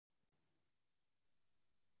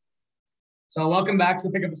So welcome back to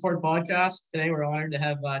the Pick Up the Fort podcast. Today we're honored to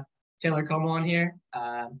have Taylor Comeau on here.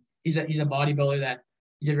 He's a bodybuilder that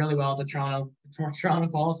he did really well at the Toronto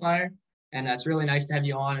qualifier, and it's really nice to have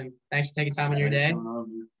you on. And thanks for taking time in your day. No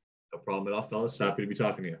problem at all, fellas. Happy to be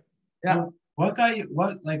talking to you. Yeah. What got you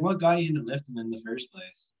into lifting in the first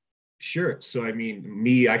place? Sure. So, I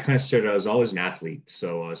mean, I kind of started, I was always an athlete.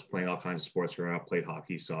 So I was playing all kinds of sports growing up, played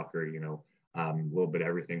hockey, soccer, a little bit of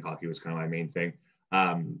everything. Hockey was kind of my main thing.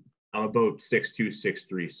 I'm about 6'2",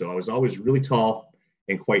 6'3". So I was always really tall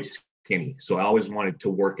and quite skinny. So I always wanted to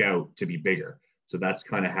work out to be bigger. So that's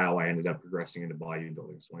kind of how I ended up progressing into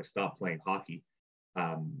bodybuilding. So when I stopped playing hockey,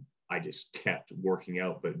 I just kept working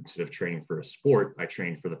out, but instead of training for a sport, I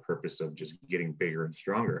trained for the purpose of just getting bigger and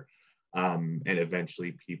stronger. And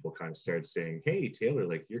eventually people kind of started saying, "Hey, Taylor,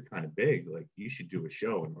 like you're kind of big, like you should do a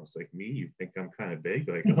show." And I was like, "Me? You think I'm kind of big?"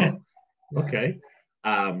 Like, "Oh, okay."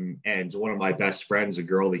 And one of my best friends, a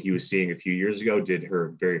girl that he was seeing a few years ago, did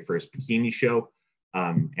her very first bikini show.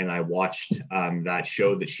 And I watched that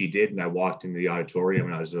show that she did, and I walked into the auditorium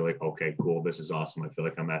and I was like, "Okay, cool. This is awesome. I feel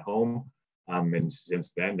like I'm at home." And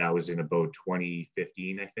since then, that was in about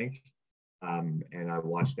 2015, I think. And I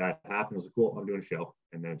watched that happen. I was like, "Cool, I'm doing a show."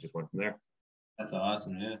 And then it just went from there. That's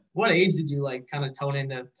awesome, yeah. What age did you like kind of tone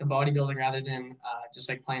into bodybuilding rather than just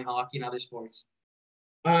like playing hockey and other sports?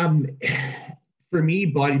 For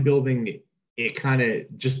me, bodybuilding, it kind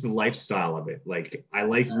of just the lifestyle of it. Like I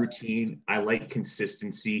like routine, I like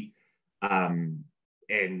consistency. And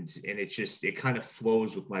it kind of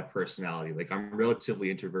flows with my personality. Like I'm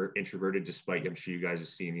relatively introverted, despite I'm sure you guys have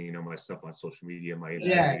seen, my stuff on social media, my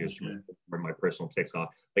Instagram videos, or my personal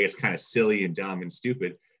TikTok. Like it's kind of silly and dumb and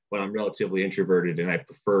stupid, but I'm relatively introverted and I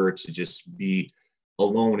prefer to just be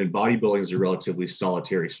alone. And bodybuilding is a relatively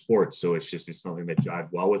solitary sport. So it's something that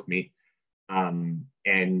jived well with me.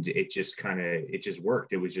 And it just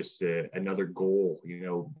worked. It was just another goal,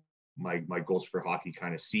 my goals for hockey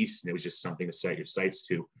kind of ceased, and it was just something to set your sights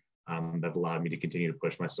to, that allowed me to continue to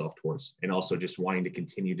push myself towards, and also just wanting to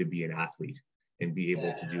continue to be an athlete and be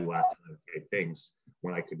able to do athletic things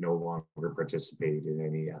when I could no longer participate in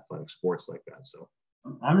any athletic sports like that. So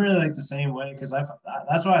I'm really like the same way because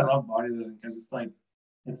that's why I love bodybuilding, because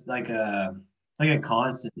it's like a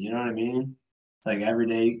constant, you know what I mean? It's like every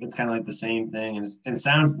day it's kind of like the same thing, and it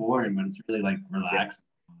sounds boring, but it's really like relaxing.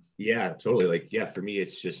 Yeah, totally. Like, yeah, for me,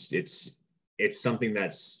 it's something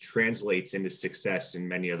that translates into success in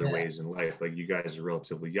many other ways in life. Like you guys are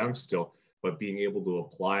relatively young still, but being able to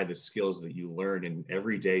apply the skills that you learn and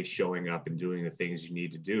every day showing up and doing the things you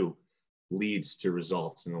need to do leads to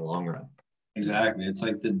results in the long run. Exactly. It's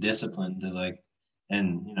like the discipline to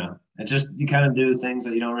and it's just, you kind of do things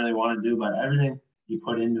that you don't really want to do, but everything you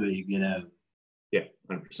put into it, you get out. Yeah,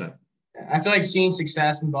 100%. I feel like seeing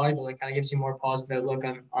success in bodybuilding kind of gives you more positive outlook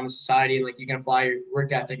on the society. Like you can apply your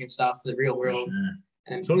work ethic and stuff to the real world. Sure.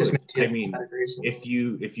 And totally. I mean, if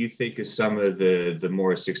you think of some of the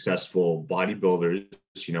more successful bodybuilders,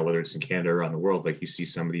 whether it's in Canada or around the world, like you see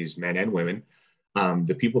some of these men and women,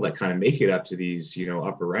 the people that kind of make it up to these,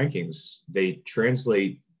 upper rankings, they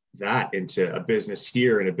translate that into a business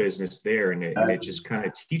here and a business there. And it just kind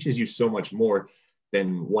of teaches you so much more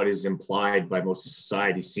than what is implied by most of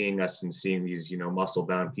society, seeing us and seeing these,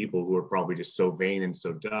 muscle-bound people who are probably just so vain and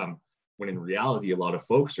so dumb, when in reality, a lot of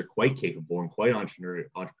folks are quite capable and quite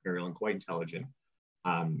entrepreneurial and quite intelligent.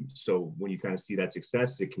 So when you kind of see that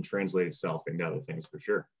success, it can translate itself into other things for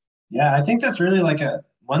sure. Yeah, I think that's really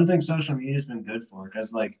one thing social media has been good for,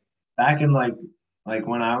 because back in like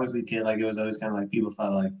when I was a kid, it was always kind of like people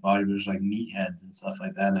thought like bodybuilders like meatheads and stuff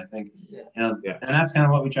like that. And I think, and that's kind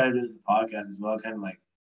of what we try to do in the podcast as well, kind of like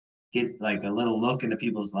get like a little look into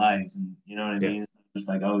people's lives, and you know what I mean? It's just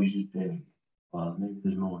like, oh, he's just big. Well, maybe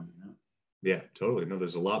there's more, Yeah, totally. No,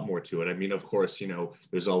 there's a lot more to it. I mean, of course,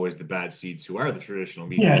 there's always the bad seeds who are the traditional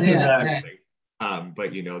media. Exactly.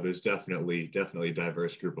 But there's definitely a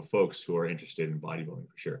diverse group of folks who are interested in bodybuilding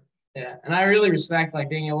for sure. Yeah, and I really respect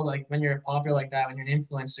being able to when you're popular like that, when you're an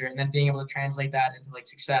influencer, and then being able to translate that into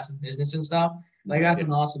success in business and stuff. That's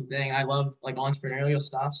an awesome thing. I love entrepreneurial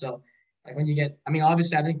stuff. So when you get,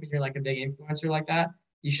 obviously I think when you're a big influencer like that,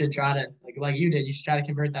 you should try to like you did, you should try to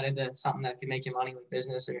convert that into something that can make you money, like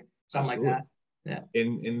business or something like that. Yeah.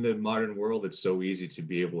 In the modern world, it's so easy to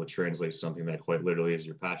be able to translate something that quite literally is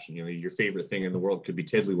your passion. Your favorite thing in the world could be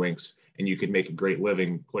tiddlywinks, and you could make a great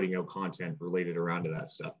living putting out content related around to that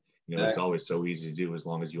stuff. It's always so easy to do as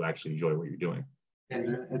long as you actually enjoy what you're doing.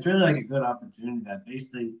 It's really a good opportunity that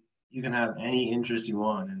basically you can have any interest you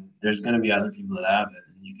want, and there's going to be other people that have it,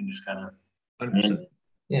 and you can just kind of. 100%.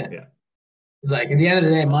 Yeah. It's like at the end of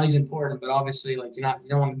the day, money's important, but obviously, like you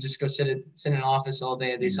don't want to just go sit in an office all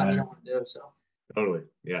day and do something you don't want to do. So Totally.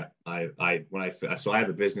 Yeah. So I have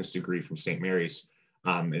a business degree from St. Mary's.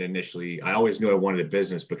 And initially I always knew I wanted a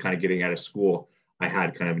business, but kind of getting out of school, I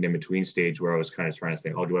had kind of an in-between stage where I was kind of trying to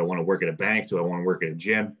think, oh, do I want to work at a bank? Do I want to work at a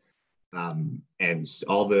gym? And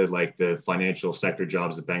all the financial sector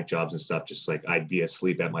jobs, the bank jobs and stuff, just like I'd be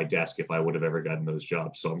asleep at my desk if I would have ever gotten those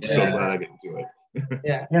jobs. So I'm so glad I didn't do it.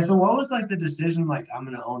 yeah, Yeah. So what was like the decision? Like, I'm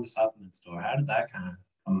gonna own a supplement store. How did that kind of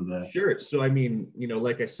come about? Sure. So I mean,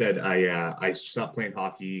 like I said, I stopped playing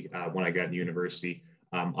hockey when I got in university.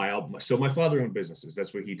 So my father owned businesses.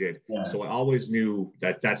 That's what he did. Yeah. So I always knew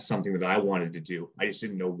that that's something that I wanted to do. I just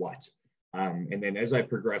didn't know what. And then as I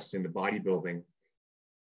progressed into bodybuilding,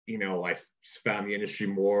 I found the industry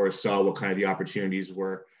more, saw what kind of the opportunities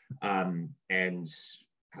were, and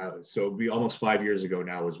so it'll be almost 5 years ago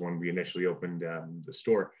now was when we initially opened the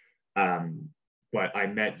store. But I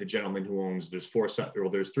met the gentleman who owns, there's three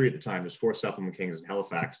at the time, there's 4 Supplement Kings in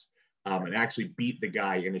Halifax, and actually beat the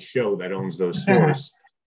guy in a show that owns those stores.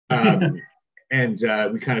 And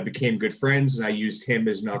we kind of became good friends, and I used him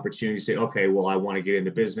as an opportunity to say, okay, well, I want to get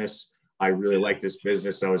into business. I really like this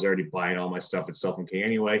business. I was already buying all my stuff at Supplement King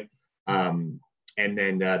anyway. And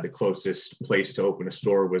then the closest place to open a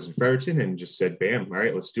store was in Fredericton, and just said, bam, all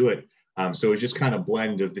right, let's do it. So it was just kind of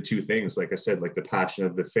blend of the two things. Like I said, like the passion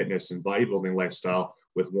of the fitness and bodybuilding lifestyle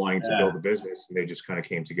with wanting to build a business, and they just kind of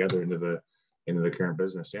came together into the current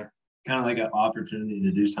business. Yeah. Kind of like an opportunity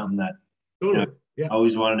to do something that Totally. Yeah.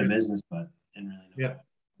 always wanted a business, but didn't really know.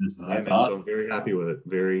 Yeah. So that's So awesome. I'm very happy with it.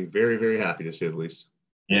 Very, very, very happy to say the least.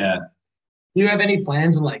 Yeah. do you have any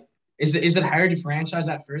plans? And like, is it hard to franchise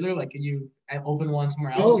that further? Like, could you open one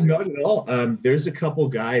somewhere Oh, else? not at all. There's a couple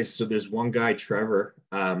guys. So there's one guy, Trevor,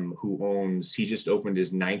 he just opened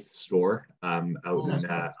his 9th store out in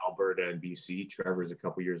Alberta and BC. Trevor's a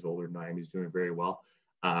couple years older than I am. He's doing very well.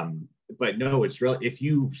 But no, it's real. If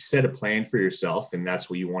you set a plan for yourself and that's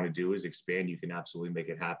what you want to do is expand, you can absolutely make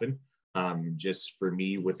it happen. Just for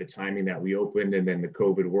me, with the timing that we opened and then the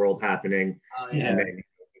COVID world happening, and then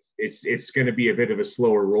it's going to be a bit of a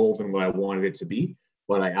slower roll than what I wanted it to be.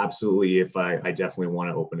 But I definitely want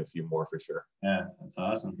to open a few more for sure. Yeah, that's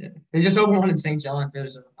awesome. Yeah. They just opened one in St. John too,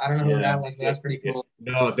 so I don't know who that was, but that's pretty cool.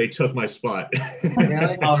 No, they took my spot.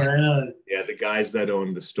 Really? Oh, really? Yeah, the guys that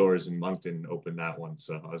own the stores in Moncton opened that one,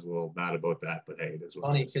 so I was a little mad about that. But hey, it is what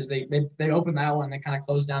Funny because they opened that one, they kind of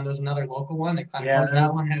closed down. There's another local one that kind of closed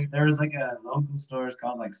that one. There was like a local store, it's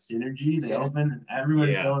called like Synergy. They opened, and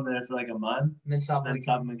everybody's going there for like a month. And then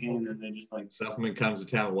Supplement King, and they just like Supplement comes to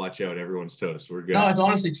town. Watch out, everyone's toast. We're good. No, it's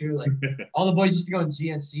honestly true. Like all the boys used to go in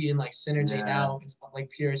GNC and like Synergy. Now it's like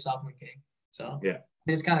pure Supplement King. So yeah,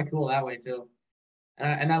 it's kind of cool that way too.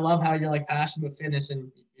 And I love how you're like passionate with fitness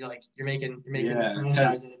and you're making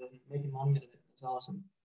franchise and making money out of it. It's awesome.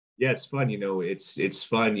 Yeah, it's fun. It's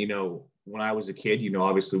fun. When I was a kid,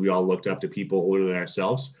 obviously we all looked up to people older than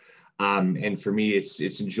ourselves. And for me,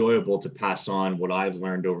 it's enjoyable to pass on what I've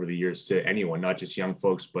learned over the years to anyone, not just young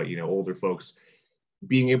folks, but older folks.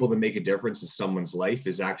 Being able to make a difference in someone's life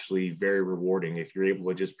is actually very rewarding. If you're able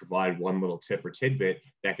to just provide one little tip or tidbit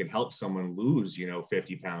that can help someone lose,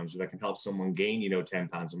 50 pounds, or that can help someone gain, 10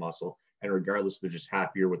 pounds of muscle. And regardless, they're just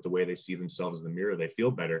happier with the way they see themselves in the mirror. They feel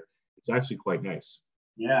better. It's actually quite nice.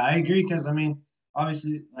 Yeah, I agree. Because I mean,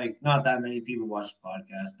 obviously, like not that many people watch the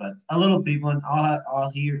podcast, but a little people, and I'll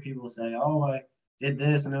hear people say, "Oh, I did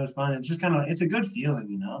this and it was fun." It's just kind of, it's a good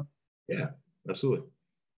feeling, Yeah, absolutely.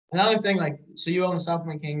 Another thing, like, so you own a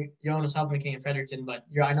Supplement King in Fredericton, but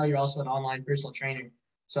I know you're also an online personal trainer.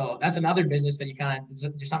 So that's another business that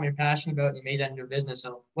you're something you're passionate about and you made that into a business.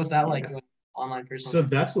 So what's that like doing online personal training?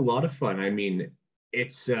 So that's a lot of fun. I mean,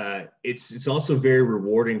 it's also very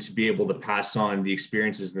rewarding to be able to pass on the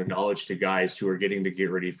experiences and the knowledge to guys who are getting to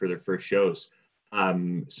get ready for their first shows.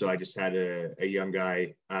 So I just had a young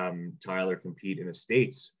guy, Tyler, compete in the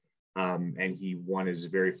States. And he won his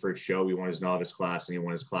very first show. He won his novice class and he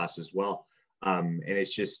won his class as well. And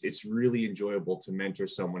it's really enjoyable to mentor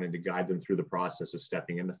someone and to guide them through the process of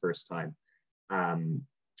stepping in the first time.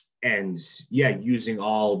 And using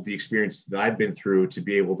all the experience that I've been through to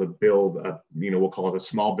be able to build we'll call it a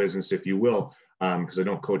small business, if you will, because I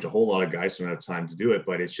don't coach a whole lot of guys, so I don't have time to do it,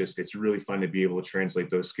 but it's really fun to be able to translate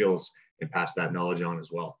those skills and pass that knowledge on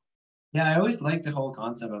as well. Yeah, I always like the whole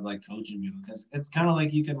concept of like coaching people because it's kind of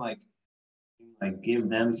like you can like give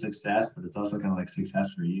them success, but it's also kind of like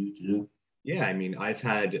success for you too. Yeah, I mean, I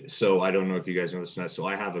don't know if you guys know this or not. So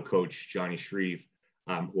I have a coach, Johnny Shreve,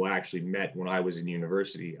 who I actually met when I was in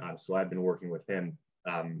university. So I've been working with him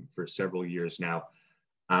for several years now.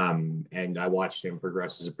 And I watched him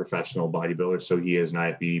progress as a professional bodybuilder. So he is an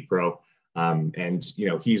IFBB pro. And,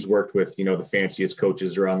 he's worked with, the fanciest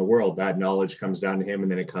coaches around the world. That knowledge comes down to him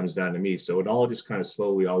and then it comes down to me. So it all just kind of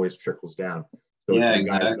slowly always trickles down. So Yeah, to the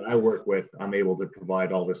exactly. guys that I work with, I'm able to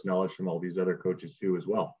provide all this knowledge from all these other coaches too, as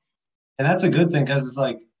well. And that's a good thing because it's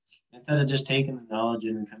like instead of just taking the knowledge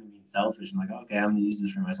in and kind of being selfish and like, okay, I'm gonna use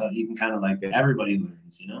this for myself, you can kind of like everybody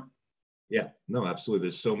learns, Yeah, no, absolutely.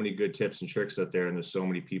 There's so many good tips and tricks out there, and there's so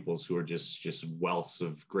many people who are just wealths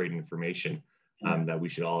of great information that we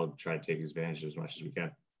should all try to take advantage of as much as we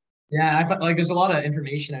can. Yeah, I feel like there's a lot of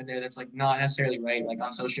information out there that's like not necessarily right, like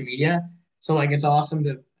on social media. So like it's awesome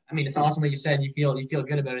to, I mean, it's awesome like you said, you feel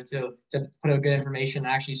good about it too, to put out good information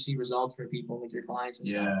and actually see results for people like your clients and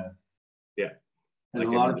stuff. Yeah. There's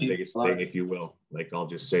Like a lot of the people. biggest thing, if you will, like I'll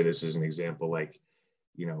just say this as an example, like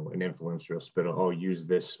an influencer will spit, use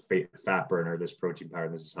this fat burner, this protein powder,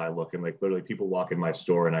 this is how I look. And like literally people walk in my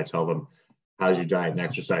store and I tell them, how's your diet and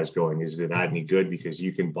exercise going? Is it any good? Because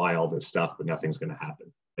you can buy all this stuff, but nothing's going to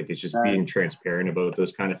happen. Like it's just being transparent about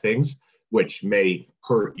those kind of things, which may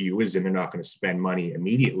hurt you as in they're not going to spend money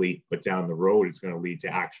immediately, but down the road, it's going to lead to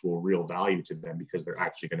actual real value to them because they're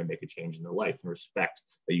actually going to make a change in their life and respect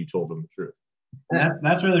that you told them the truth. And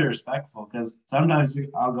that's really respectful because sometimes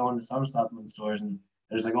I'll go into some supplement stores and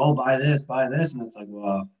there's like, oh, buy this, and it's like,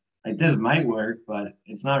 well, like this might work, but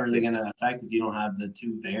it's not really going to affect if you don't have the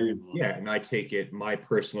two variables. Yeah, and I take it, my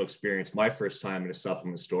personal experience, my first time in a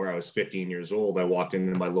supplement store, I was 15 years old. I walked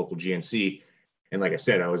into my local GNC, and like I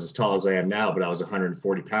said, I was as tall as I am now, but I was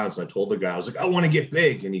 140 pounds. And I told the guy, I was like, I want to get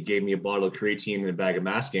big, and he gave me a bottle of creatine and a bag of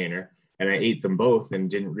mass gainer. And I ate them both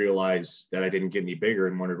and didn't realize that I didn't get any bigger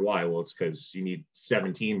and wondered why. Well, it's because you need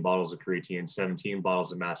 17 bottles of creatine, 17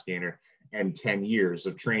 bottles of mass gainer, and 10 years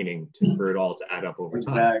of training for it all to add up over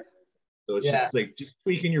time. So it's just like just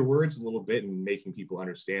tweaking your words a little bit and making people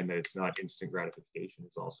understand that it's not instant gratification.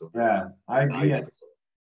 It's also I agree.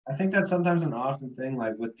 I think that's sometimes an often thing,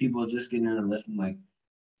 like with people just getting into lifting. Like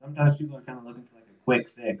sometimes people are kind of looking for like a quick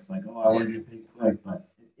fix, like, oh, I want to get big quick, but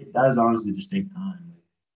it does honestly just take time.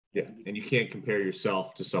 Yeah, and you can't compare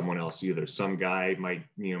yourself to someone else either. Some guy might,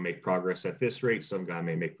 make progress at this rate. Some guy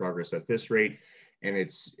may make progress at this rate, and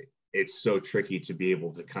it's so tricky to be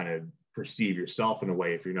able to kind of perceive yourself in a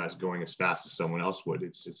way if you're not going as fast as someone else would.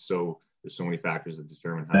 It's so there's so many factors that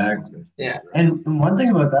determine how. Exactly. And one thing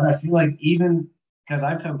about that, I feel like even because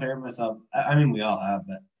I've compared myself. I mean, we all have,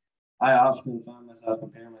 but I often find myself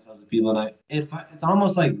comparing myself to people, and it's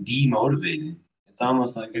almost like demotivating. It's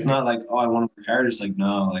almost like it's not like, oh, I want to work hard. It's like,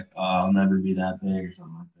 no, like, oh, I'll never be that big or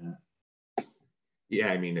something like that. Yeah,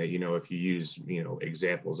 I mean, if you use,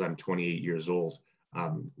 examples, I'm 28 years old.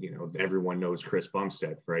 Everyone knows Chris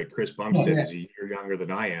Bumstead, right? Chris Bumstead is a year younger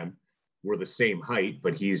than I am. We're the same height,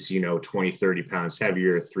 but he's, 20, 30 pounds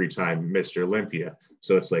heavier, 3-time Mr. Olympia.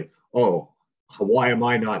 So it's like, oh, why am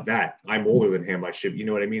I not that? I'm older than him. I should, you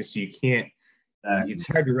know what I mean? So you can't, it's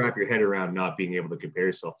hard to wrap your head around not being able to compare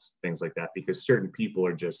yourself to things like that because certain people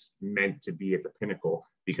are just meant to be at the pinnacle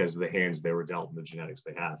because of the hands they were dealt and the genetics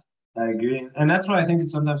they have. I agree. And that's why I think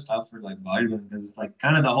it's sometimes tough for like bodybuilding because it's like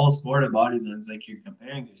kind of the whole sport of bodybuilding is like you're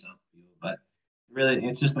comparing yourself to people, but really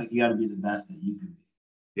it's just like you got to be the best that you can be.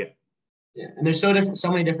 Yeah, and there's so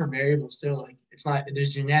many different variables too. Like it's not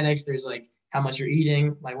there's genetics, there's like how much you're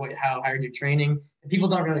eating, like how hard you're training, and people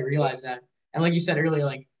don't really realize that. And like you said earlier,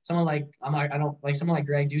 like someone like someone like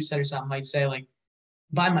Greg Doucette or something might say like,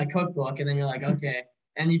 buy my cookbook, and then you're like, okay,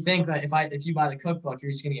 and you think that if you buy the cookbook,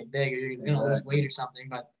 you're just gonna get big or you're gonna lose weight or something.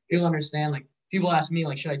 But people understand. Like people ask me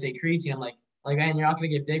like, should I take creatine? I'm like, man, you're not gonna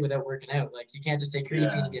get big without working out. Like you can't just take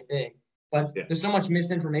creatine and get big. But there's so much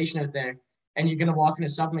misinformation out there. And you're gonna walk into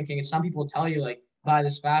Supplement King, and some people tell you like, buy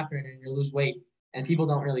this fat burner and you'll lose weight, and people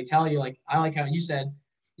don't really tell you. Like I like how you said,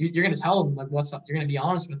 you're gonna tell them like what's up. You're gonna be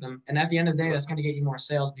honest with them, and at the end of the day, that's gonna get you more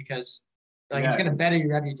sales because like it's gonna better your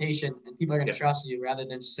reputation, and people are gonna trust you rather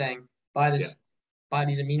than just saying buy these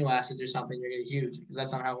amino acids or something. You're gonna get huge because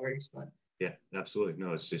that's not how it works. But yeah, absolutely.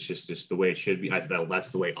 No, it's just the way it should be.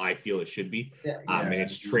 That's the way I feel it should be. And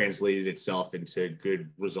it's translated itself into good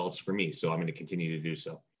results for me. So I'm going to continue to do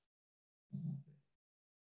so.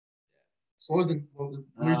 So what was we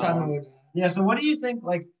were talking about? So what do you think?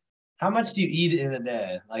 Like, how much do you eat in a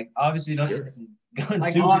day? Like, obviously, don't go in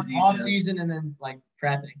like super detail. off season and then like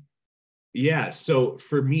prepping. Yeah. So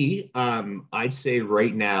for me, I'd say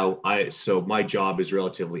right now, so my job is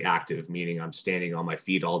relatively active, meaning I'm standing on my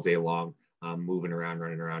feet all day long, moving around,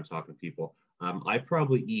 running around, talking to people. I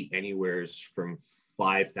probably eat anywhere from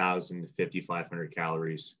 5,000 to 5,500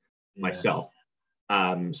 calories myself.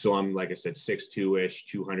 So I'm, like I said, 6'2"-ish,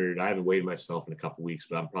 200. I haven't weighed myself in a couple weeks,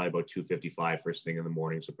 but I'm probably about 255 first thing in the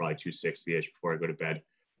morning. So probably 260-ish before I go to bed.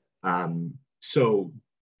 So,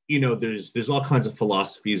 there's all kinds of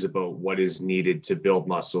philosophies about what is needed to build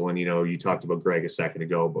muscle. And, you talked about Greg a second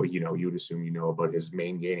ago, but, you would assume about his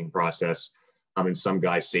main gaining process. And some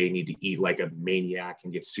guys say you need to eat like a maniac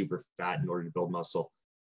and get super fat in order to build muscle.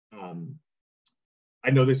 I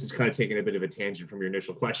know this is kind of taking a bit of a tangent from your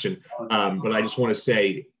initial question, but I just want to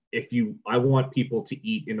say, I want people to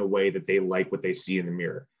eat in a way that they like what they see in the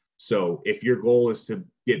mirror. So if your goal is to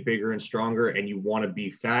get bigger and stronger and you want to be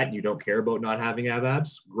fat and you don't care about not having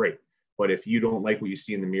abs, great. But if you don't like what you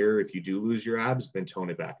see in the mirror, if you do lose your abs, then tone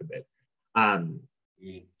it back a bit. And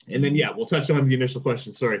then, we'll touch on the initial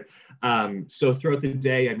question. Sorry. So throughout the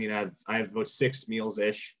day, I have about 6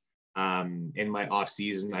 meals-ish. In my off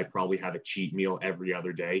season, I probably have a cheat meal every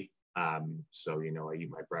other day. So, I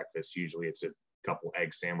eat my breakfast. Usually it's a couple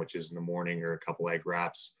egg sandwiches in the morning or a couple egg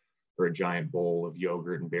wraps or a giant bowl of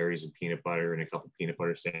yogurt and berries and peanut butter and a couple peanut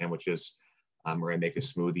butter sandwiches, or I make a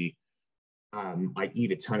smoothie. I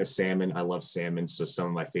eat a ton of salmon. I love salmon. So some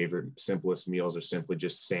of my favorite, simplest meals are simply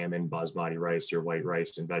just salmon, basmati rice or white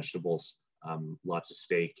rice and vegetables, lots of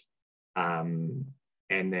steak. And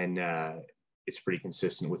then, it's pretty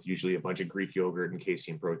consistent with usually a bunch of Greek yogurt and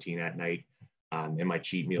casein protein at night. And my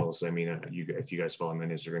cheat meals, if you guys follow me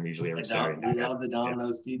on Instagram, usually every Saturday night. We love the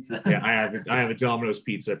Domino's pizza. Yeah, I have a Domino's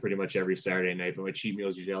pizza pretty much every Saturday night. But my cheat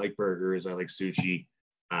meals usually, I like burgers, I like sushi.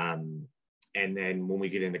 And then when we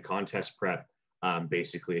get into contest prep,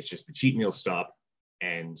 basically it's just the cheat meals stop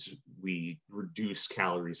and we reduce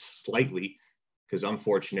calories slightly, because I'm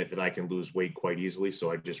fortunate that I can lose weight quite easily.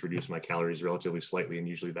 So I just reduce my calories relatively slightly. And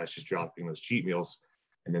usually that's just dropping those cheat meals.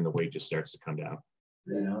 And then the weight just starts to come down.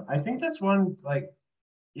 I think that's one, like,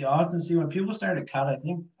 you often see when people start to cut. I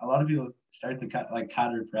think a lot of people start to cut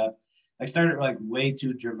or prep, start it way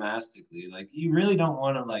too dramatically. Like, you really don't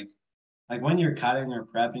want to like when you're cutting or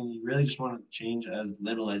prepping, you really just want to change as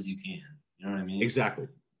little as you can. You know what I mean? Exactly.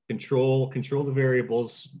 Control the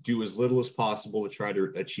variables, do as little as possible to try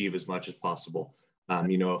to achieve as much as possible.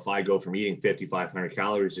 If I go from eating 5,500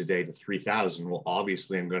 calories a day to 3,000, well,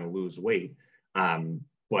 obviously I'm going to lose weight.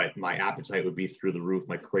 But my appetite would be through the roof.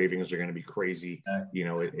 My cravings are going to be crazy.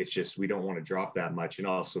 It's just, we don't want to drop that much. And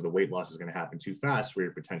also the weight loss is going to happen too fast where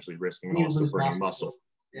you're potentially risking also burning muscle.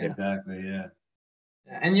 Yeah. Exactly. Yeah.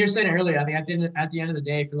 And you're saying earlier, I think at the end of the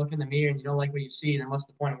day, if you look in the mirror and you don't like what you see, then what's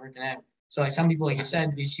the point of working out? So some people, like you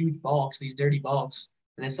said, these huge bulks, these dirty bulks,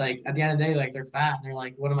 and it's like at the end of the day, they're fat and they're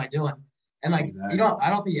like, what am I doing? And exactly. I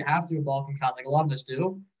don't think you have to bulk and cut. Like a lot of us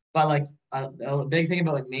do, but a big thing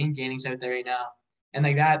about main gaining's out there right now, and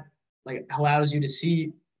that allows you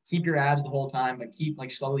to keep your abs the whole time, but keep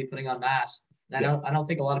slowly putting on mass. And I don't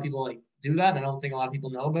think a lot of people do that. I don't think a lot of people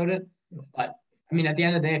know about it, but at the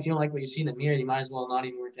end of the day, if you don't like what you see in the mirror, you might as well not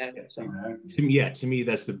even work out. So. Exactly. To me,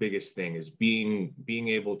 that's the biggest thing is being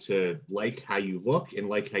able to like how you look and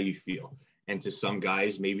like how you feel. And to some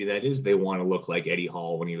guys, maybe that is they want to look like Eddie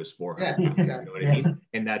Hall when he was 400 pounds. You know what I mean?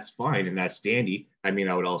 And that's fine and that's dandy. I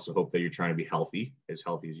would also hope that you're trying to be healthy as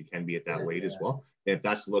you can be at that weight as well. And if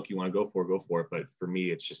that's the look you want to go for it. But for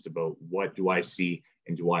me, it's just about what do I see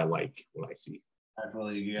and do I like what I see? I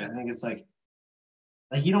fully agree. I think it's like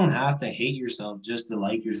you don't have to hate yourself just to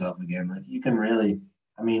like yourself again. Like you can really,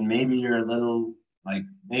 maybe you're a little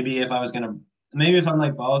maybe if I'm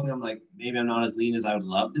bulking, I'm maybe I'm not as lean as I would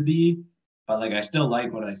love to be, but I still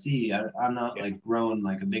like what I see. I'm not growing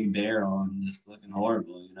like a big bear on just looking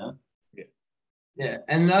horrible, Yeah. Yeah.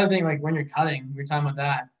 And another thing, when you're cutting, we're talking about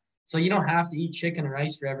that. So you don't have to eat chicken and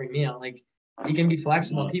rice for every meal. You can be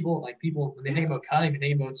flexible. People when they think about cutting, they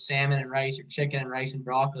think about salmon and rice or chicken and rice and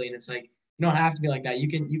broccoli. And it's you don't have to be like that. You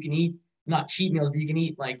can eat not cheat meals, but you can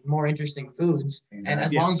eat more interesting foods. Exactly. And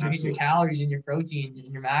as long as you're hitting your calories and your protein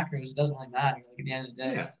and your macros, it doesn't really matter. At the end of the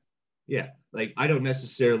day. Yeah. I don't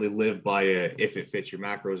necessarily live by a if it fits your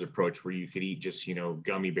macros approach where you could eat just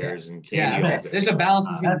gummy bears and candy all day. There's a balance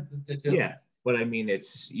between the two. Yeah. But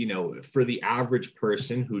it's, for the average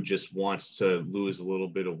person who just wants to lose a little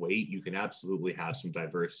bit of weight, you can absolutely have some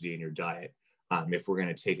diversity in your diet. If we're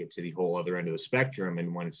going to take it to the whole other end of the spectrum,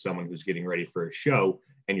 and when it's someone who's getting ready for a show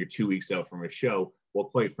and you're 2 weeks out from a show, well,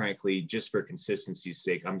 quite frankly, just for consistency's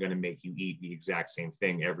sake, I'm going to make you eat the exact same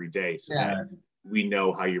thing every day so that we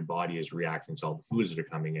know how your body is reacting to all the foods that are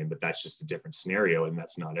coming in. But that's just a different scenario, and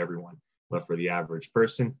that's not everyone. But for the average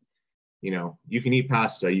person, you can eat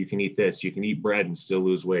pasta, you can eat this, you can eat bread and still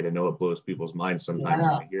lose weight. I know it blows people's minds sometimes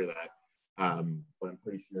when I hear that. But I'm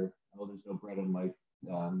pretty sure, there's no bread on my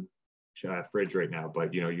fridge right now,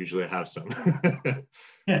 but usually I have some.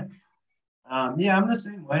 Yeah. Yeah, I'm the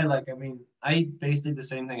same way. Like, I mean, I eat basically the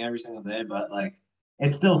same thing every single day, but like,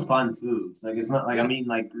 it's still fun foods. Like, it's not like I'm eating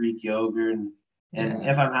like Greek yogurt and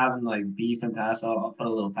Yeah. if I'm having like beef and pasta, I'll put a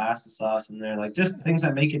little pasta sauce in there. Like, just things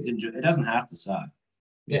that make it enjoy. It doesn't have to suck.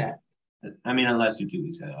 Yeah. I mean, unless you're 2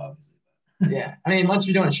 weeks out, obviously. Yeah. I mean, once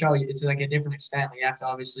you're doing a show, it's like a different extent. Like you have to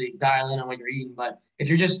obviously dial in on what you're eating. But if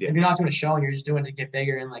you're not doing a show and you're just doing it to get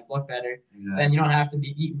bigger and like look better, then you don't have to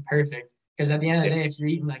be eating perfect. Because at the end of the day, if you're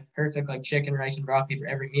eating like perfect like chicken, rice, and broccoli for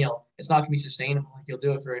every meal, it's not gonna be sustainable. Like you'll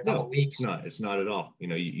do it for a couple No, of it's weeks. not. It's not at all. You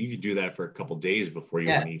know, you could do that for a couple days before you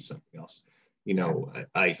Yeah. want to eat something else. You Yeah. know,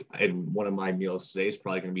 I and one of my meals today is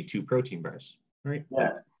probably going to be 2 protein bars, right? Yeah.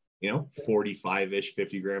 Like, you know, 45-ish,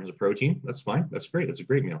 50 grams of protein. That's fine. That's great. That's a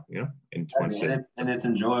great meal, you know, and once And it's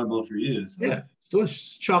enjoyable for you. So yeah, it's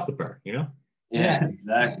delicious chocolate bar, you know? yeah, Yeah.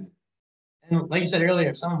 exactly. And like you said earlier,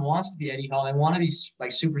 if someone wants to be Eddie Hall, they want to be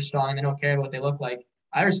like super strong, and they don't care what they look like.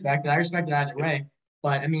 I respect it. I respect it either way.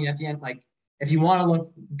 But I mean, at the end, like if you want to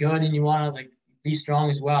look good and you want to like be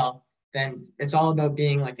strong as well, then it's all about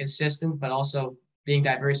being like consistent, but also being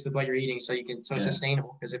diverse with what you're eating, so it's Yeah.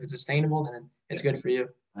 sustainable. Because if it's sustainable, then it's good for you.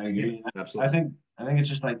 I agree. Yeah, absolutely. I think it's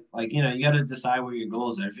just like you know you got to decide where your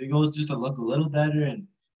goals are. If your goal is just to look a little better and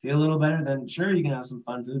feel a little better, then sure you can have some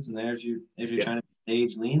fun foods in there. If you're Yeah. trying to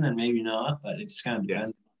stage lean, then maybe not. But it just kind of Yeah.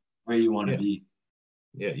 depends where you want to Yeah. be.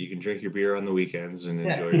 Yeah, you can drink your beer on the weekends and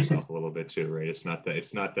Yeah. enjoy yourself a little bit too, right? It's not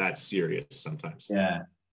that serious sometimes. Yeah,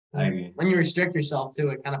 I agree. When you restrict yourself too,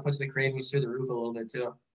 it kind of puts the cravings through the roof a little bit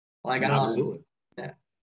too. Like I don't know. Absolutely. Yeah.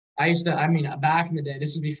 I mean, back in the day,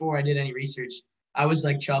 this is before I did any research. I was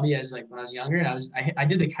like chubby as like when I was younger, and I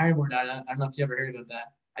did the carnivore diet. I don't know if you ever heard about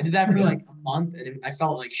that. I did that for like a month, and I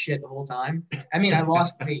felt like shit the whole time. I mean, I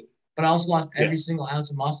lost weight, but I also lost Yeah. every single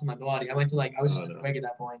ounce of muscle in my body. I went to like I was just a twig at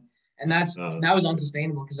that point, and that was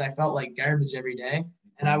unsustainable because I felt like garbage every day,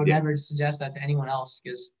 and I would never suggest that to anyone else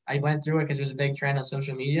because I went through it because there's a big trend on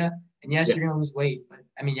social media. And yes, you're gonna lose weight, but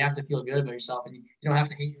I mean, you have to feel good about yourself, and you don't have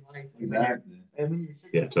to hate your life. Like, Exactly.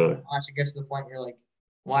 Yeah, totally. It gets to the point where you're like,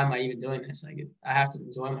 why am I even doing this? Like, I have to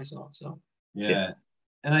enjoy myself. So Yeah.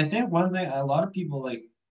 And I think one thing a lot of people like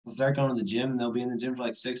will start going to the gym and they'll be in the gym for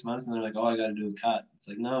like 6 months and they're like, oh, I got to do a cut. It's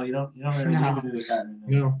like, no, you don't really need to do a cut.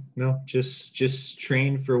 No, just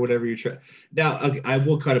train for whatever you're trying. Now, I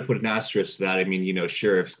will kind of put an asterisk to that. I mean, you know,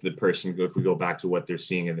 sure, if we go back to what they're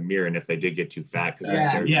seeing in the mirror, and if they did get too fat,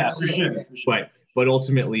 because for sure. But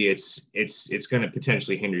ultimately, it's going to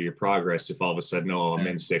potentially hinder your progress if all of a sudden, oh, I'm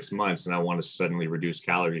in 6 months and I want to suddenly reduce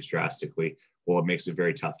calories drastically. Well, it makes it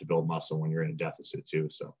very tough to build muscle when you're in a deficit too.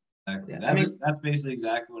 So. Exactly. I mean, that's basically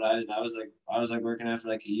exactly what I did. I was like working out for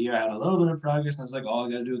like a year. I had a little bit of progress, and I was like, oh,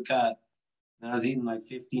 I got to do a cut. And I was eating like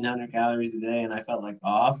 1,500 calories a day, and I felt like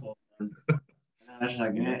awful. And I was just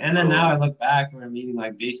like, and then now I look back where I'm eating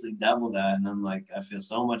like basically double that, and I'm like, I feel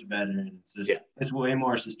so much better, and it's just it's way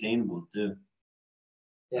more sustainable too.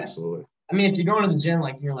 Yeah, absolutely. I mean, if you go into the gym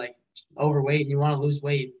like you're like overweight and you want to lose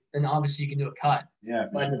weight, then obviously you can do a cut. Yeah,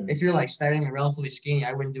 but sure. If you're like starting relatively skinny,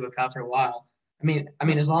 I wouldn't do a cut for a while. I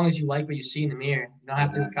mean, as long as you like what you see in the mirror, you don't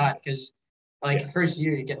have to do a cut because, like, first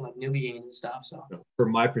year you're getting like newbie gains and stuff. So,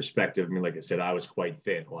 from my perspective, I mean, like I said, I was quite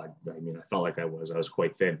thin. Well, I mean, I felt like I was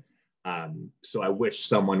quite thin. So I wish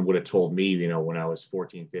someone would have told me, you know, when I was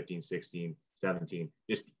 14, 15, 16, 17,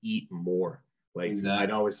 just eat more. Like I'd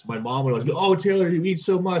always, my mom would always go, "Oh, Taylor, you eat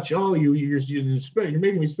so much. Oh, you're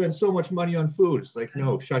making me spend so much money on food." It's like,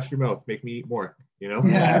 no, shut your mouth, make me eat more. You know?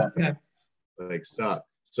 Yeah. Like stop.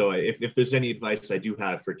 So if there's any advice I do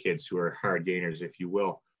have for kids who are hard gainers, if you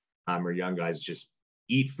will, or young guys, just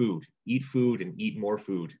eat food, and eat more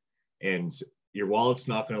food. And your wallet's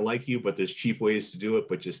not going to like you, but there's cheap ways to do it.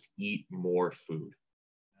 But just eat more food.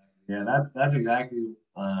 Yeah, that's exactly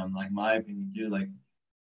like my opinion too. Like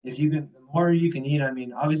if you can, the more you can eat. I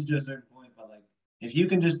mean, obviously to a certain point, but like if you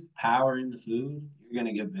can just power in the food, you're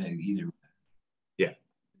gonna get big either way. Yeah.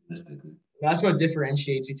 Realistically. That's what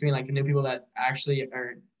differentiates between like the new people that actually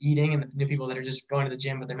are eating and the new people that are just going to the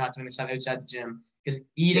gym, but they're not doing the stuff outside the gym. Because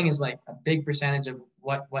eating is like a big percentage of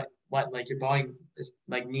what like your body is,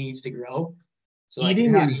 like needs to grow. So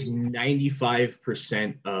eating is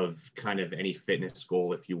 95% of kind of any fitness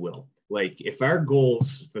goal, if you will. Like if our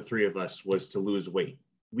goals, the three of us, was to lose weight,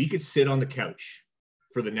 we could sit on the couch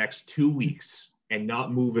for the next 2 weeks and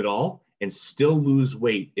not move at all and still lose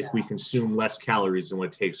weight if we consume less calories than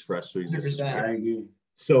what it takes for us to exist. I agree.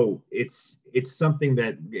 So it's something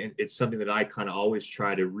that I kind of always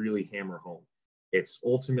try to really hammer home. It's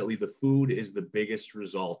ultimately the food is the biggest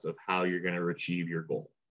result of how you're going to achieve your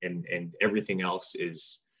goal. And everything else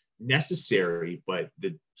is necessary, but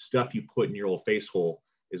the stuff you put in your old face hole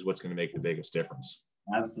is what's going to make the biggest difference.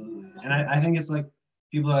 Absolutely. And I think it's like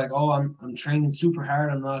people are like, oh, I'm training super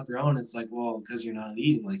hard, I'm not growing. It's like, well, because you're not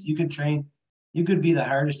eating. Like you could be the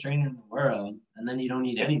hardest trainer in the world and then you don't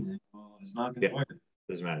eat Yeah. anything. Well, it's not gonna Yeah. work.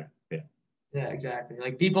 Doesn't matter. Yeah. Yeah, exactly.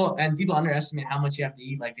 Like people underestimate how much you have to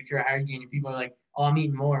eat. Like if you're a hard gainer, people are like, "Oh, I'm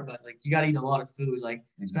eating more," but like you got to eat a lot of food. Like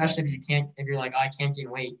especially if you're like, "I can't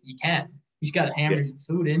gain weight," you can. You just got to hammer Yeah. your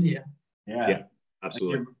food in you. Yeah. Yeah. Like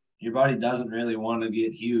Absolutely. your body doesn't really want to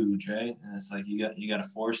get huge, right? And it's like you got to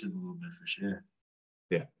force it a little bit for sure.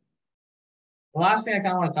 Yeah. The last thing I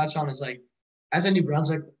kind of want to touch on is like, as a New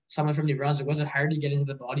Brunswick, someone from New Brunswick, was it hard to get into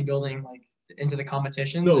the bodybuilding, like into the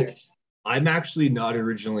competitions? So Or I'm actually not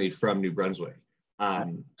originally from New Brunswick.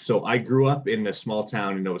 So I grew up in a small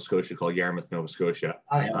town in Nova Scotia called Yarmouth, Nova Scotia,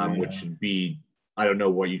 which would be, I don't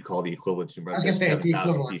know what you'd call the equivalent to New I was Brunswick, gonna say it's the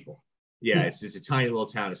 7,000 equivalent. people. Yeah, it's a tiny little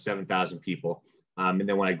town of 7,000 people. And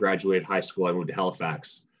then when I graduated high school, I moved to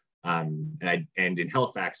Halifax. And in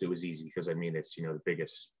Halifax, it was easy because I mean, it's, the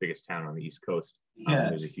biggest town on the East Coast. Yeah.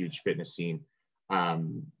 There's a huge fitness scene.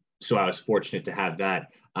 So I was fortunate to have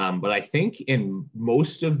that. But I think in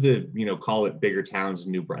most of the, call it bigger towns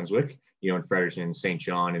in New Brunswick, in Fredericton, St.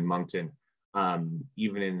 John, and Moncton,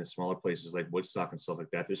 even in the smaller places like Woodstock and stuff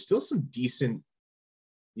like that, there's still some decent,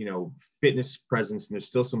 fitness presence, and there's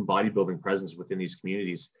still some bodybuilding presence within these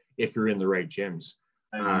communities if you're in the right gyms.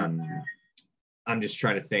 I'm just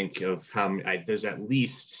trying to think of there's at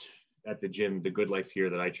least at the gym, the Good Life here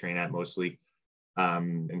that I train at mostly,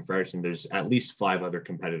 in Fredericton, there's at least 5 other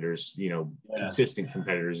competitors, consistent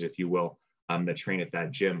competitors, if you will, that train at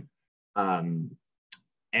that gym.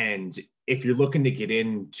 And if you're looking to get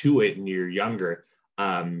into it and you're younger,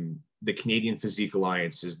 the Canadian Physique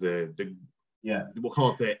Alliance is we'll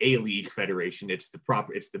call it the A-League Federation. It's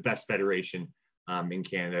the best federation in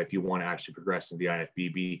Canada if you want to actually progress in the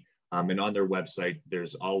IFBB. And on their website,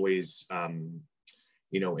 there's always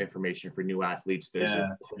information for new athletes.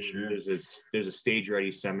 There's a stage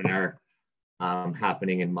ready seminar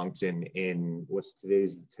happening in Moncton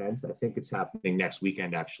today's the 10th. I think it's happening next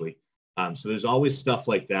weekend actually. So there's always stuff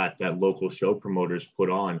like that local show promoters put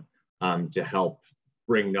on to help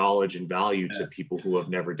bring knowledge and value to people who have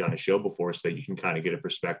never done a show before, so that you can kind of get a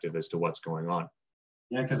perspective as to what's going on.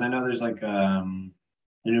 Yeah, because I know there's like the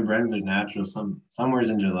New Brunswick Natural somewhere's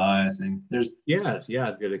in July, I think.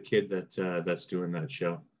 I've got a kid that's doing that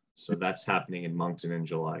show. So that's happening in Moncton in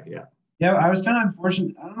July. Yeah. Yeah, I was kind of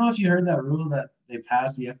unfortunate. I don't know if you heard that rule that they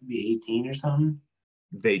passed. You have to be 18 or something.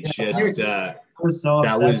 They just that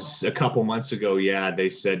was a couple months ago. Yeah, they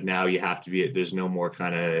said now you have to be. There's no more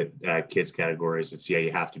kind of kids categories. It's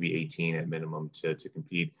you have to be 18 at minimum to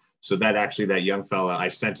compete. So that young fella, I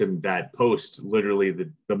sent him that post literally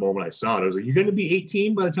the moment I saw it. I was like, "You're going to be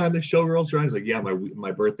 18 by the time the show rolls around?" He's like, "Yeah,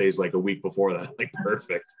 my birthday's like a week before that." Like,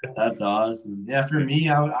 perfect. That's awesome. Yeah, for me,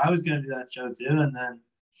 I was going to do that show too, and then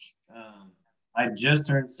I just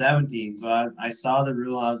turned 17, so I saw the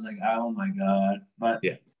rule. I was like, "Oh my god!" But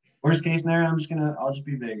yeah, worst case scenario, I'll just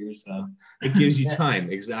be bigger. So it gives you time,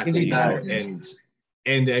 exactly.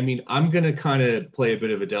 And I mean, I'm going to kind of play a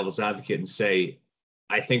bit of a devil's advocate and say,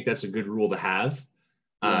 I think that's a good rule to have,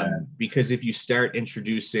 because if you start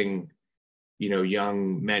introducing,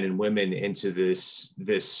 young men and women into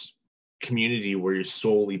this community where you're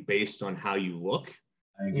solely based on how you look,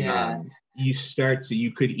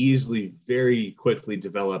 you could easily very quickly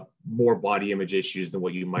develop more body image issues than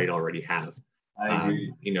what you might already have.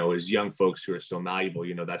 As young folks who are so malleable,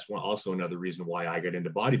 that's also another reason why I got into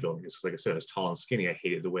bodybuilding is because, like I said, I was tall and skinny. I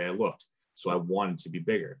hated the way I looked, so I wanted to be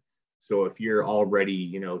bigger. So if you're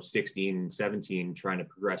already, 16, 17, trying to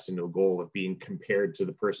progress into a goal of being compared to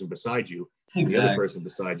the person beside you, the other person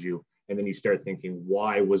beside you, and then you start thinking,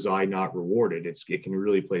 why was I not rewarded? It can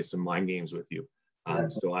really play some mind games with you.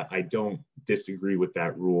 So I don't disagree with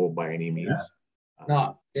that rule by any means.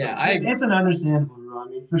 It's an understandable rule. I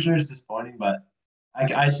mean, for sure it's disappointing, but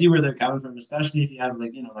I see where they're coming from, especially if you have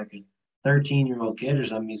like a 13-year-old kid or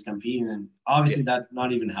something he's competing, and obviously that's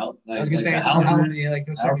not even health. Like, I was gonna say it's health unhealthy. Like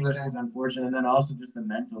to a certain risk extent. is unfortunate, and then also just the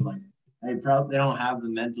mental. Like they don't have the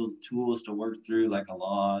mental tools to work through like a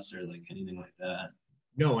loss or like anything like that.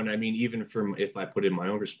 No, and I mean, even if I put in my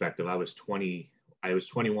own perspective, I was 21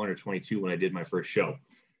 or 22 when I did my first show,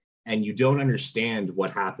 and you don't understand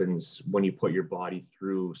what happens when you put your body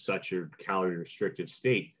through such a calorie restrictive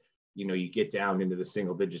state. You get down into the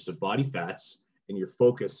single digits of body fats, and you're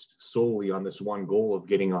focused solely on this one goal of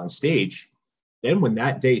getting on stage. Then when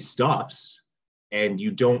that day stops and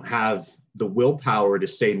you don't have the willpower to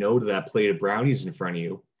say no to that plate of brownies in front of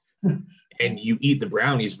you, and you eat the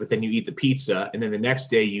brownies, but then you eat the pizza, and then the next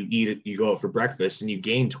day you go out for breakfast and you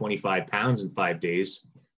gain 25 pounds in 5 days,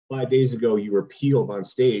 5 days ago you were peeled on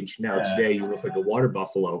stage. Now Yeah. today you look like a water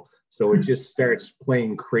buffalo. So it just starts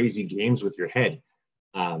playing crazy games with your head.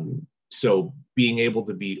 So being able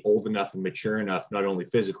to be old enough and mature enough, not only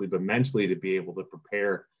physically, but mentally, to be able to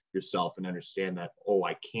prepare yourself and understand that, oh,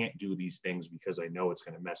 I can't do these things because I know it's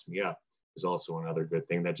going to mess me up, is also another good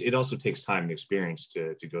thing. That it also takes time and experience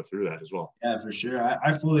to go through that as well. Yeah, for sure.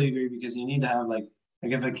 I fully agree, because you need to have like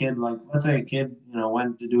if a kid, like let's say a kid,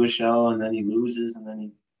 went to do a show and then he loses and then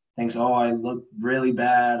he thinks, oh, I look really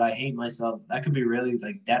bad, I hate myself. That could be really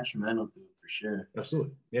like detrimental to it, for sure.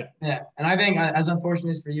 Absolutely. Yeah. Yeah. And I think as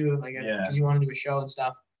unfortunate as for you, like, Yeah. because you want to do a show and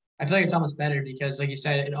stuff, I feel like it's almost better because, like you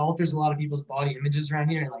said, it alters a lot of people's body images around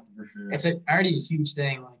here. Like, For sure. it's already a huge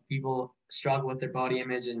thing. Like, people struggle with their body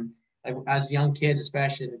image, and like as young kids,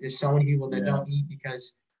 especially, there's so many people that don't eat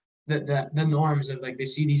because the norms of, like, they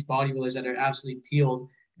see these bodybuilders that are absolutely peeled,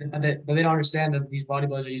 but they don't understand that these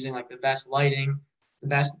bodybuilders are using like the best lighting, the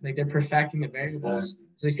best, like, they're perfecting the variables.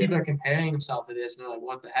 So these people are comparing themselves to this, and they're like,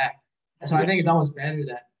 what the heck? And so I think it's almost better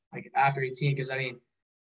that, like, after 18, because I mean,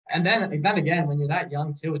 and then again, when you're that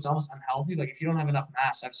young too, it's almost unhealthy. Like, if you don't have enough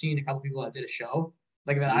mass, I've seen a couple people that did a show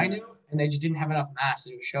like that I knew, and they just didn't have enough mass to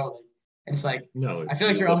do a show. Like, it's like, No, I feel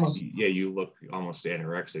like you're almost, you look almost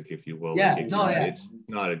anorexic, if you will. Yeah, like it's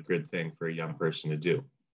not a good thing for a young person to do.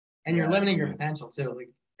 And you're limiting your potential too. Like,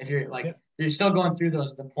 if you're like, you're still going through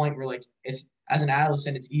the point where, like, it's, as an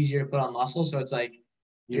adolescent, it's easier to put on muscle, so it's like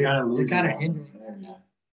you're kind of hindering.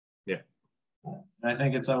 Yeah. And I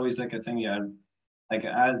think it's always like a thing. Yeah, like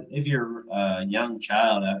if you're a young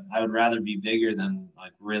child, I would rather be bigger than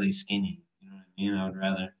like really skinny. You know what I mean? I would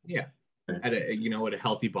rather. Yeah. At a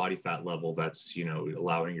healthy body fat level, that's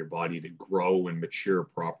allowing your body to grow and mature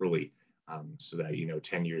properly, so that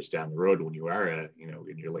 10 years down the road, when you are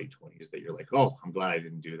in your late 20s, that you're like, oh, I'm glad I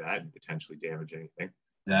didn't do that and potentially damage anything.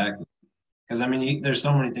 Exactly, because I mean, there's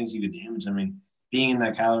so many things you could damage. I mean, being in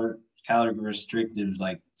that calorie restrictive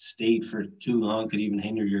like state for too long could even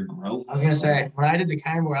hinder your growth. I was gonna say, when I did the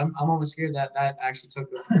carnivore, I'm almost scared that actually took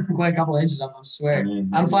quite a couple of inches. I swear. I mean,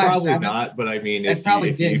 I'm 5'7". Probably not, but I mean, if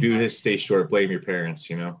you do stay short, blame your parents.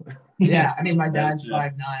 Yeah, I mean, my dad's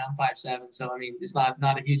 5'9", I'm 5'7", so I mean, it's not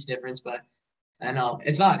a huge difference, but I know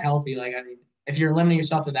it's not healthy. Like, I mean, if you're limiting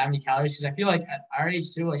yourself to that many calories, because I feel like at our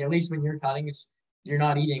age too, like, at least when you're cutting, you're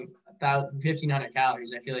not eating 1,500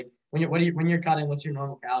 calories. I feel like when you're cutting, what's your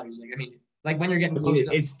normal calories? Like, I mean, like, when you're getting close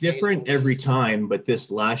to, it's different every time, but this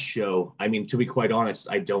last show, I mean, to be quite honest,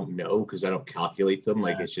 I don't know, because I don't calculate them.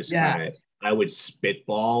 Like, it's just kind of, I would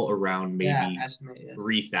spitball around maybe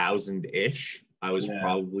 3,000 ish. I was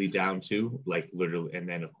probably down to, like, literally, and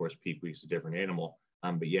then of course peak week's a different animal.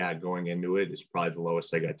 But yeah, going into it is probably the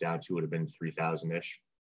lowest I got down to would have been 3,000 ish.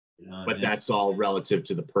 But that's all relative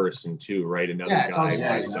to the person too, right? Another guy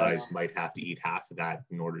my size might have to eat half of that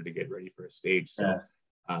in order to get ready for a stage. So,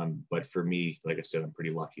 but for me, like I said, I'm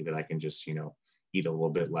pretty lucky that I can just eat a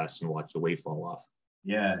little bit less and watch the weight fall off.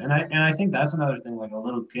 Yeah, and I think that's another thing. Like, a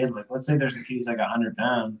little kid, like, let's say there's a kid who's like 100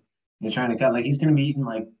 pounds, and he's trying to cut, like, he's gonna be eating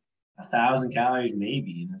like 1,000 calories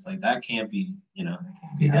maybe, and it's like that can't be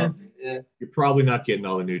healthy. Yeah. You're probably not getting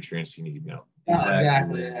all the nutrients you need. No.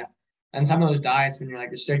 Exactly. Yeah. And some of those diets, when you're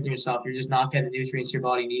like restricting yourself, you're just not getting the nutrients your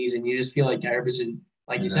body needs, and you just feel like garbage. And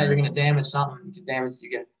like you said, you're gonna damage something. You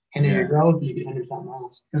can hinder your growth, you can hinder something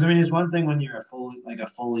else. Because I mean, it's one thing when you're a fully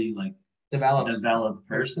developed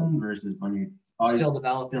person versus when you're still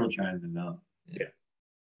trying to develop. Yeah.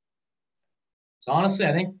 So honestly,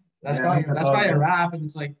 I think that's probably a wrap. And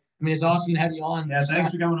it's like, I mean, it's awesome to have you on. Yeah,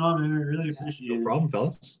 thanks for coming on, man. I really appreciate it. No problem,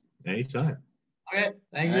 fellas. Anytime. Okay,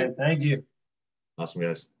 thank you. Thank you. Awesome,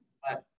 guys. Bye.